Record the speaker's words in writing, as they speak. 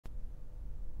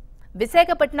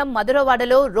Visakhapatnam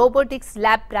మధురవాడలో robotics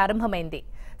lab ప్రారంభమైంది.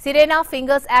 సిరేనా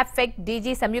fingers యాఫెక్ట్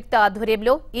DG సంయుక్త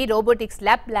ఆధ్వర్యంలో ఈ రోబోటిక్స్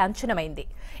ల్యాబ్ లాంఛనమైంది.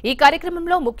 ఈ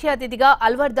కార్యక్రమంలో ముఖ్య అతిథిగా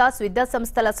అల్వర్ దాస్ విద్యా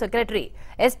సంస్థల సెక్రటరీ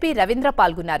ఎస్పీ రవీంద్ర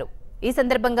పాల్గొన్నారు. ఈ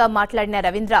సందర్భంగా మాట్లాడిన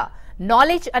రవీంద్ర,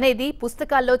 నాలెడ్జ్ అనేది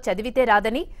పుస్తకాల్లో చదివితే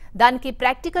రాదని, దానికి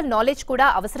ప్రాక్టికల్ నాలెడ్జ్ కూడా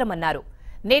అవసరమన్నారు.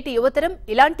 నేటి యువతరం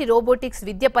ఇలాంటి రోబోటిక్స్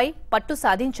విద్యపై పట్టు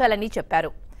సాధించాలని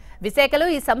చెప్పారు. విశాఖలో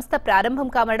ఈ సంస్థ ప్రారంభం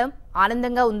కావడం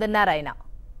ఆనందంగా ఉందన్నారాయన.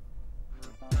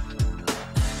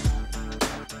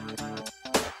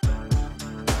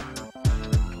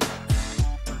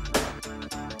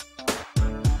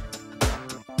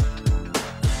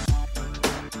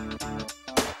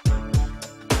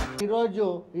 ఈరోజు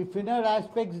ఈ ఫినర్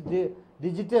aspects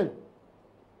digital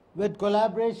with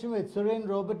collaboration with Suren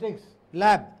robotics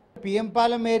lab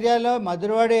PM Palem ఏరియాలో,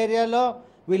 మధురవాడ ఏరియాలో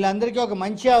వీళ్ళందరికీ ఒక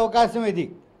మంచి అవకాశం. ఇది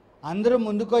అందరూ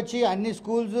ముందుకొచ్చి అన్ని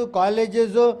స్కూల్స్,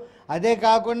 కాలేజెస్, అదే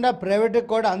కాకుండా ప్రైవేట్కి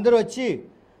కూడా అందరూ వచ్చి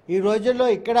ఈ రోజుల్లో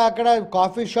ఇక్కడ అక్కడ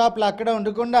కాఫీ షాప్లు అక్కడ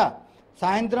ఉండకుండా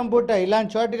సాయంత్రం పూట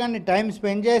ఇలాంటి చోట కానీ టైం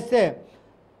స్పెండ్ చేస్తే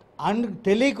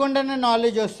తెలియకుండానే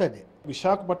నాలెడ్జ్ వస్తుంది.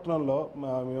 విశాఖపట్నంలో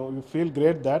we feel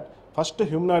great that first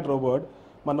humanoid robot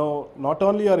మనం not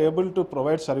only are able to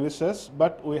provide services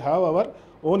but we have our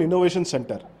own innovation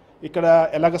center. ఇక్కడ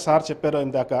ఎలాగ సార్ చెప్పారో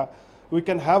ఇందాక, we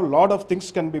can have lot of things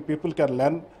people can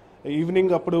learn.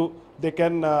 Evening అప్పుడు they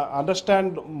can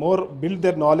understand more, build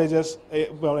their knowledges.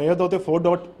 ఏదైతే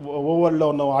 4.0 వరల్డ్లో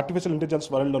ఉన్నామో, artificial intelligence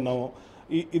వరల్డ్లో ఉన్నామో,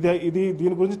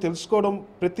 దీని గురించి తెలుసుకోవడం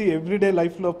ప్రతి ఎవ్రీడే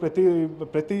లైఫ్లో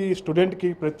ప్రతి స్టూడెంట్కి,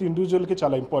 ప్రతి ఇండివిజువల్కి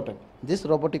చాలా important. This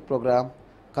robotic program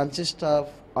consists of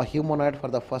a humanoid for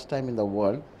the first time in the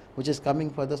world, which is coming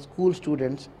for the school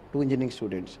students to engineering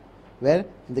students, where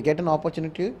they get an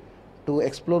opportunity to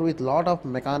explore with lot of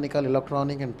mechanical,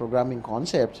 electronic and programming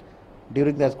concepts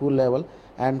during their school level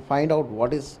and find out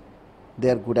what is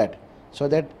they are good at, so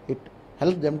that it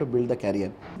helps them to build the career.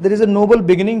 There is a noble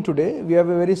beginning today. We have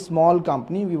a very small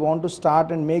company. We want to start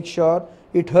and make sure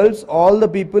it helps all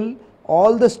the people,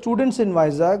 all the students in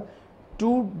Vizag to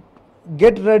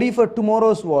get ready for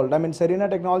tomorrow's world. I mean, Serena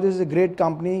Technologies is a great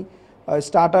company, a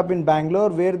startup in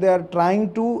Bangalore, where they are trying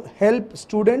to help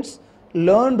students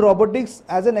learn robotics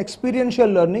as an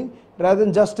experiential learning rather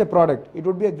than just a product. It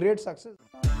would be a great success.